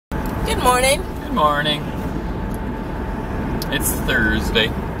Good morning. Good morning. It's Thursday.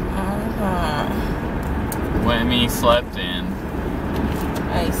 Wemi slept in.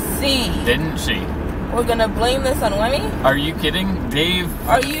 I see. Didn't she? We're gonna blame this on Wemi? Are you kidding? Dave...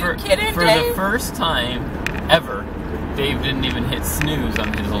 Are you kidding, For Dave? the first time ever, Dave didn't even hit snooze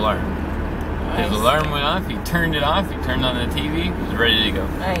on his alarm. His alarm went off, he turned it off, he turned on the TV, he was ready to go.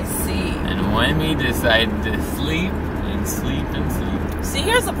 I see. And Wemi decided to sleep and sleep and sleep. See,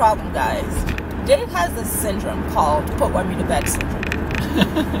 here's the problem, guys. Dave has this syndrome called put Wemi to bed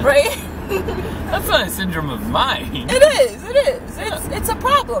syndrome. Right? That's not a syndrome of mine. It is. It's a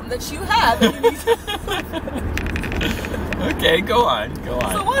problem that you have. And you need to... Okay, go on.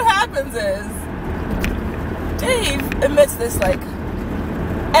 So what happens is, Dave emits this, like,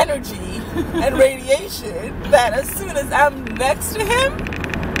 energy and radiation that as soon as I'm next to him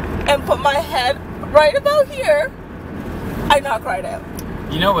and put my head right about here, I knock right out.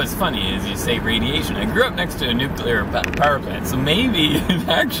 You know what's funny is you say radiation. I grew up next to a nuclear power plant, so maybe it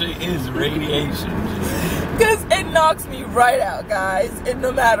actually is radiation. Because it knocks me right out, guys. And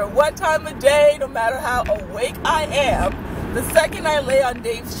no matter what time of day, no matter how awake I am, the second I lay on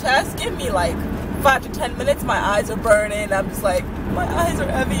Dave's chest, give me like 5 to 10 minutes, my eyes are burning. I'm just like, my eyes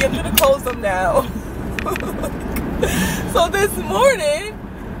are heavy, I'm gonna close them now. So this morning,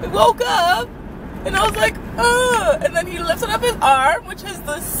 I woke up, and I was like, and then he lifted up his arm, which is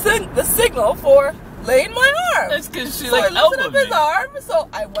the signal for laying my arm. That's because she So like he lifted elbowed up his me. arm, so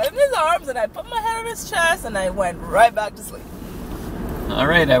I went in his arms, and I put my head on his chest, and I went right back to sleep. All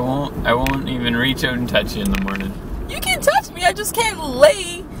right, I won't even reach out and touch you in the morning. You can touch me, I just can't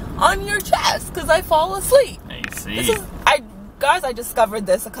lay on your chest, because I fall asleep. I see. Guys, I discovered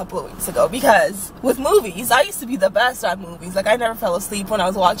this a couple of weeks ago, because with movies, I used to be the best at movies. Like, I never fell asleep when I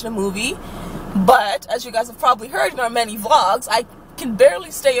was watching a movie. But, as you guys have probably heard in our many vlogs, I can barely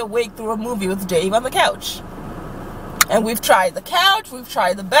stay awake through a movie with Dave on the couch. And we've tried the couch, we've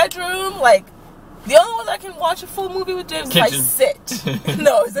tried the bedroom. Like, the only one that I can watch a full movie with Dave is if I sit.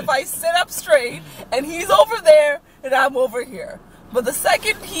 No, is if I sit up straight, and he's over there, and I'm over here. But the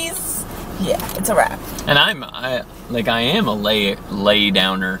second he's... yeah, it's a wrap. And I am a lay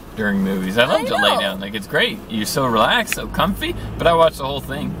downer during movies. I love to lay down. Like, it's great. You're so relaxed, so comfy. But I watch the whole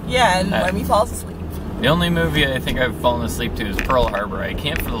thing. Yeah, and Wemi falls asleep. The only movie I think I've fallen asleep to is Pearl Harbor. I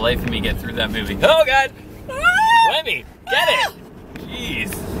can't for the life of me get through that movie. Oh God! Wemi, get it!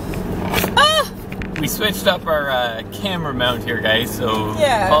 Jeez. We switched up our camera mount here, guys. So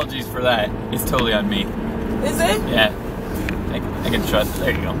apologies for that. It's totally on me. Is it? Yeah. I can trust.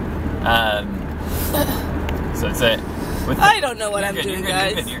 There you go. So it's it. I don't know what I'm doing,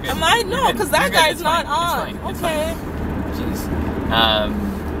 guys. You're good. Am I? No, because that guy's not on. It's fine. Jeez.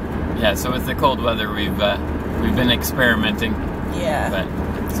 Yeah. So with the cold weather, we've been experimenting. Yeah.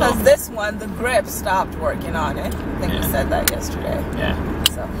 Because this one, the grip stopped working on it. I think we said that yesterday. Yeah.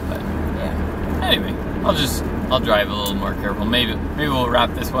 So. But yeah. Anyway, I'll drive a little more careful. Maybe we'll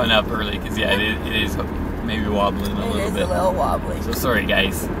wrap this one up early because it is maybe wobbling a little bit. It is a little wobbly. So sorry,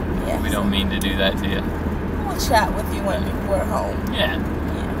 guys. Yeah, we don't mean to do that to you. We'll chat with you when we're home. Yeah.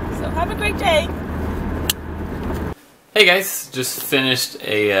 So have a great day. Hey guys, just finished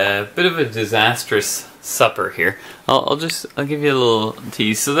a bit of a disastrous supper here. I'll give you a little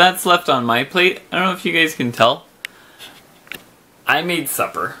tease. So that's left on my plate. I don't know if you guys can tell. I made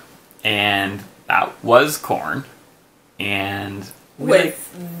supper, and that was corn, and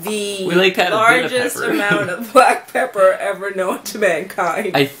with the had largest amount of black pepper ever known to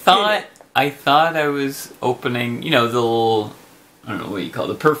mankind. I thought I was opening, the little, I don't know what you call it,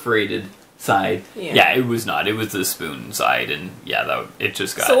 the perforated side. Yeah, it was not. It was the spoon side, and it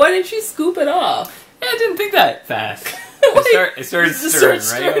just got... So why didn't you scoop it off? Yeah, I didn't think that fast. I started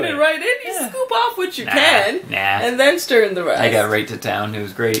stirring it right in. You scoop off what you can, and then stir in the rest. I got right to town. It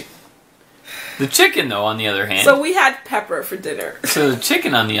was great. The chicken, though, on the other hand... So we had pepper for dinner. So the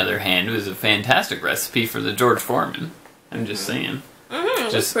chicken, on the other hand, was a fantastic recipe for the George Foreman. I'm just saying.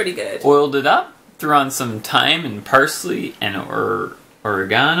 Just pretty good. Oiled it up, threw on some thyme and parsley and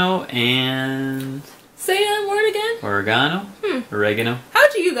oregano and... Say that word again? Oregano? Oregano. How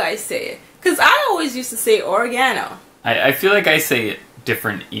do you guys say it? Because I always used to say oregano. I feel like I say it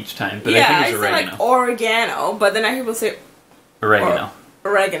different each time, but I think it's oregano. I say like oregano, but then I hear people say... Oregano.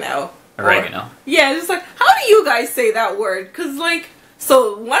 Oregano. Oregano. Yeah, it's just like, how do you guys say that word? Because, like,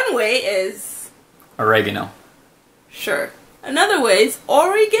 so one way is... Oregano. Sure. Another way is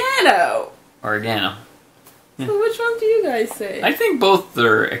oregano. Oregano. Yeah. So which one do you guys say? I think both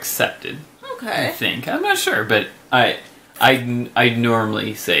are accepted. Okay. I think. I'm not sure, but I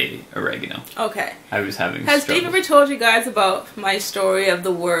normally say oregano. Okay. I was having Has Dave ever told you guys about my story of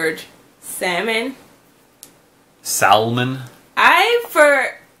the word Salmon. Salmon.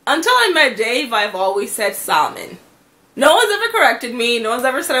 Until I met Dave, I've always said salmon. No one's ever corrected me. No one's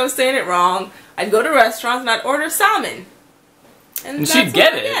ever said I was saying it wrong. I'd go to restaurants and I'd order salmon. And she'd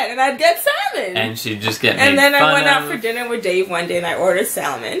get it. And I'd get salmon. And she'd just get And then I went out of. for dinner with Dave one day and I ordered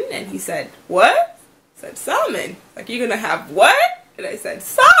salmon. And he said, what? I said, salmon. Like, you're going to have what? And I said,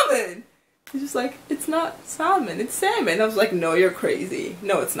 salmon. He's just like, it's not salmon, it's salmon. I was like, no, you're crazy.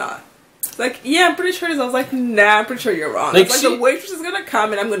 No, it's not. It's like, yeah, I'm pretty sure it is. I was like, nah, I'm pretty sure you're wrong. Like, the waitress is going to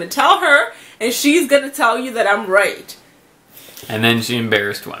come and I'm going to tell her and she's going to tell you that I'm right. And then she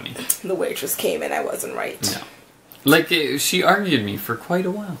embarrassed Wemi. The waitress came and I wasn't right. No. Like, she argued me for quite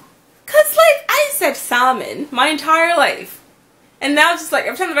a while. Because, like, I said salmon my entire life. And now it's just like,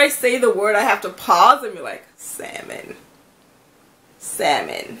 every time that I say the word, I have to pause and be like, salmon.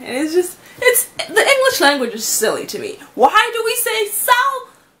 Salmon. And it's just, the English language is silly to me. Why do we say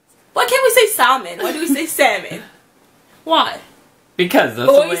why can't we say salmon? Why do we say salmon? Why? Because that's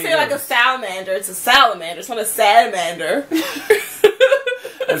but when the you way say like a salamander, it's a salamander. It's not a salamander.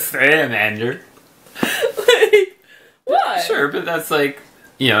 A salamander. Like, what? Sure, but that's like,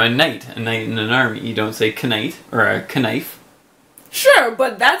 you know, a knight in an army. You don't say knight or a knife. Sure,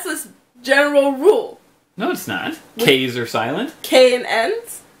 but that's a general rule. No, it's not. K's are silent. K and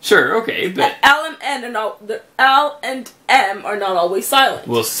N's? Sure, okay, but L and N the L and M are not always silent.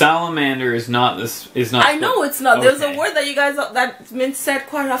 Well, salamander is not this. I know it's not. Okay. There's a word that you guys that's been said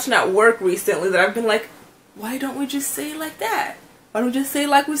quite often at work recently that I've been like, why don't we just say it like that? Why don't we just say it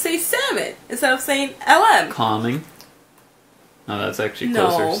like we say salmon instead of saying LM? Calming. No, that's actually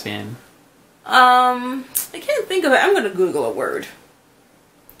closer to salmon. I can't think of it. I'm gonna Google a word.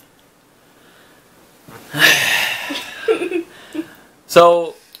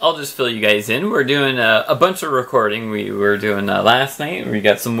 So I'll just fill you guys in. We're doing a bunch of recording. We were doing last night. We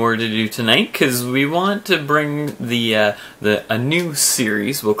got some more to do tonight because we want to bring a new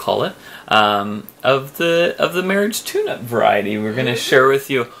series, we'll call it, of the marriage tune-up variety. We're going to share with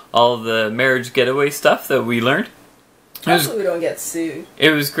you all the marriage getaway stuff that we learned. Hopefully we don't get sued.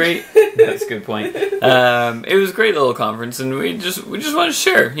 It was great. That's a good point. It was a great little conference, and we just want to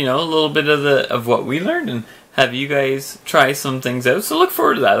share, you know, a little bit of what we learned and have you guys try some things out. So look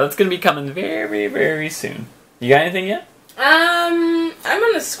forward to that. That's going to be coming very, very soon. You got anything yet? I'm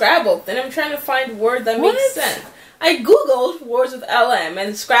on a Scrabble, and I'm trying to find a word that makes sense. I googled words with LM,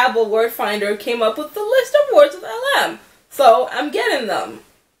 and Scrabble Word Finder came up with the list of words with LM. So I'm getting them.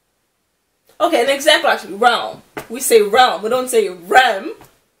 Okay, an example actually, realm. We say realm, we don't say rem.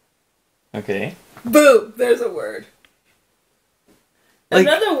 Okay. Boom, there's a word. Like,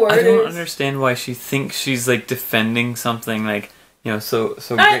 another word I don't understand why she thinks she's like defending something like, you know, so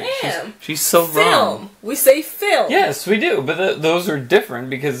great. I am. She's so film. wrong. We say film. Yes, we do, but those are different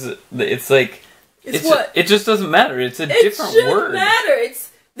because it's like it just doesn't matter. It's a different word. It shouldn't matter.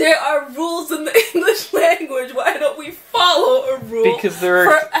 There are rules in the English language. Why don't we follow a rule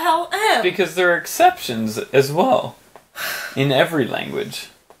for LM? Because there are exceptions as well in every language.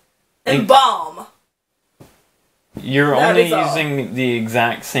 And bomb. You're only using the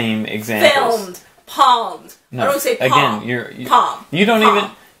exact same examples. Filmed, palmed. No. I don't say palm. Again, palm. You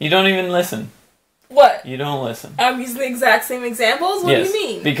don't even listen. What? You don't listen. I'm using the exact same examples? What do you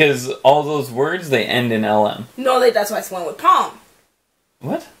mean? Because all those words, they end in LM. No, that's why I went with palm.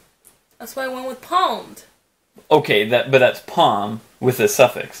 What? That's why I went with palmed. Okay, but that's palm with a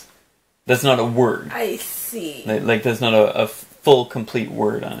suffix. That's not a word. I see. Like that's not a full, complete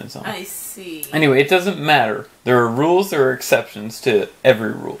word on its own. I see. Anyway, it doesn't matter. There are rules, there are exceptions to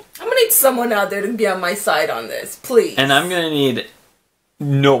every rule. I'm gonna need someone out there to be on my side on this, please. And I'm gonna need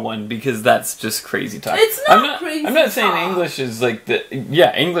no one, because that's just crazy talk. It's not crazy I'm not saying English is like the...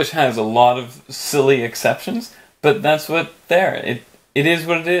 Yeah, English has a lot of silly exceptions, but that's what it is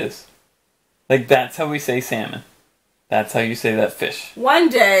what it is. Like, that's how we say salmon. That's how you say that fish. One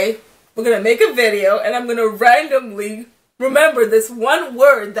day, we're gonna make a video, and I'm gonna randomly remember this one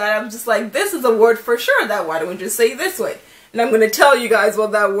word that I'm just like, this is a word for sure, that why don't we just say it this way? And I'm gonna tell you guys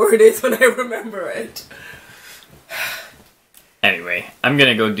what that word is when I remember it. Anyway, I'm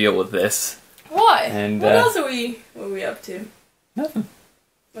gonna go deal with this. Why? And, what else are we up to? Nothing.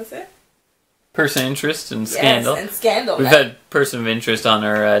 What's it? Person of interest and scandal. Yes, and scandal. We've had person of interest on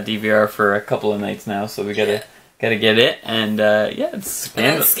our DVR for a couple of nights now, so we gotta get it. And it's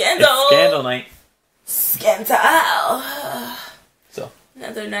scandal. Scandal. It's scandal night. Scandal. So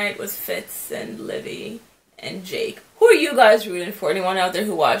another night was Fitz and Livy and Jake. Who are you guys rooting for? Anyone out there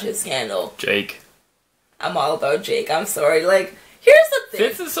who watches Scandal? Jake. I'm all about Jake. I'm sorry. Like, Here's the thing.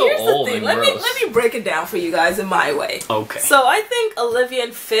 Fitz is so old and let gross. me break it down for you guys in my way. Okay. So I think Olivia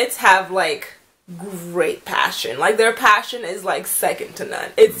and Fitz have like great passion. Like their passion is like second to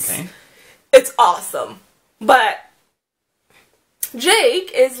none. It's awesome. But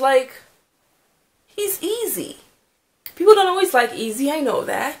Jake is like, he's easy. People don't always like easy, I know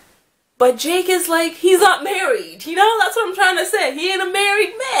that. But Jake is like, he's not married. You know, that's what I'm trying to say. He ain't a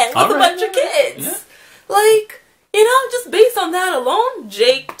married man with a bunch of kids. Yeah. Like, you know, just based on that alone,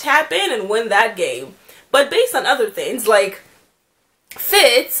 Jake tap in and win that game. But based on other things, like,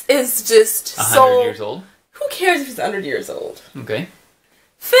 Fitz is just 100 years old? Who cares if he's 100 years old? Okay.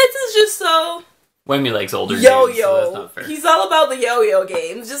 Fitz is just so... Wemi likes older yo-yo. dudes, so that's not fair. He's all about the yo-yo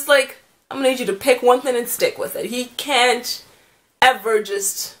games. Just like, I'm gonna need you to pick one thing and stick with it. He can't ever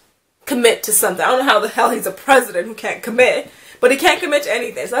just commit to something. I don't know how the hell he's a president who can't commit, but he can't commit to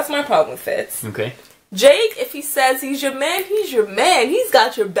anything. So that's my problem with Fitz. Okay. Jake, if he says he's your man, he's your man. He's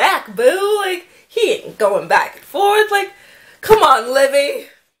got your back, boo. Like, he ain't going back and forth. Like, come on, Livy.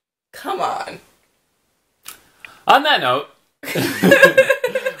 Come on. On that note,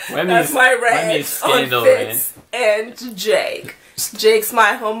 that's my rant on Fitz and Jake. Jake's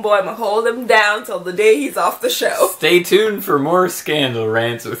my homeboy. I'm gonna hold him down till the day he's off the show. Stay tuned for more scandal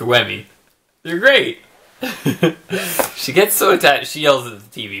rants with Wemi. They're great. She gets so attached, she yells at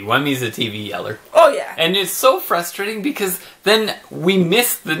the TV. Wemi's a TV yeller. Oh, yeah. And it's so frustrating because then we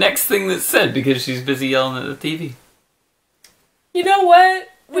miss the next thing that's said because she's busy yelling at the TV. You know what?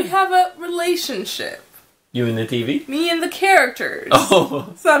 We have a relationship. You and the TV? Me and the characters.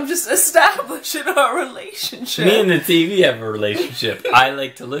 Oh. So I'm just establishing our relationship. Me and the TV have a relationship. I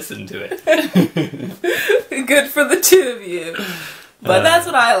like to listen to it. Good for the two of you. But that's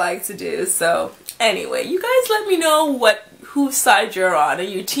what I like to do. So anyway, you guys let me know whose side you're on. Are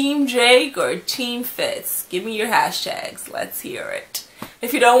you Team Jake or Team Fitz? Give me your hashtags. Let's hear it.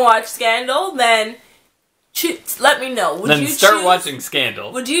 If you don't watch Scandal, then let me know. Then start watching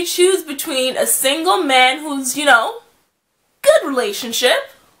Scandal. Would you choose between a single man who's, you know, good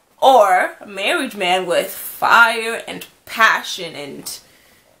relationship, or a married man with fire and passion and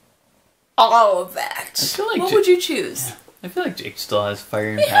all of that? I feel like what would you choose? I feel like Jake still has fire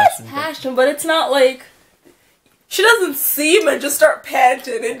and He passion. has passion, but it's not like she doesn't see him and just start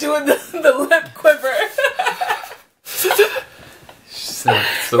panting and doing the lip quiver.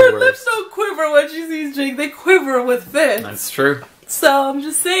 Her lips don't quiver when she sees Jake. They quiver with Fitz. That's true. So I'm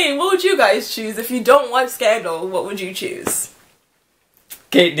just saying, what would you guys choose if you don't watch Scandal? What would you choose?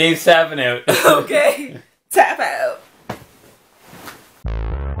 Kate, Dave's tapping out. Okay, tap out.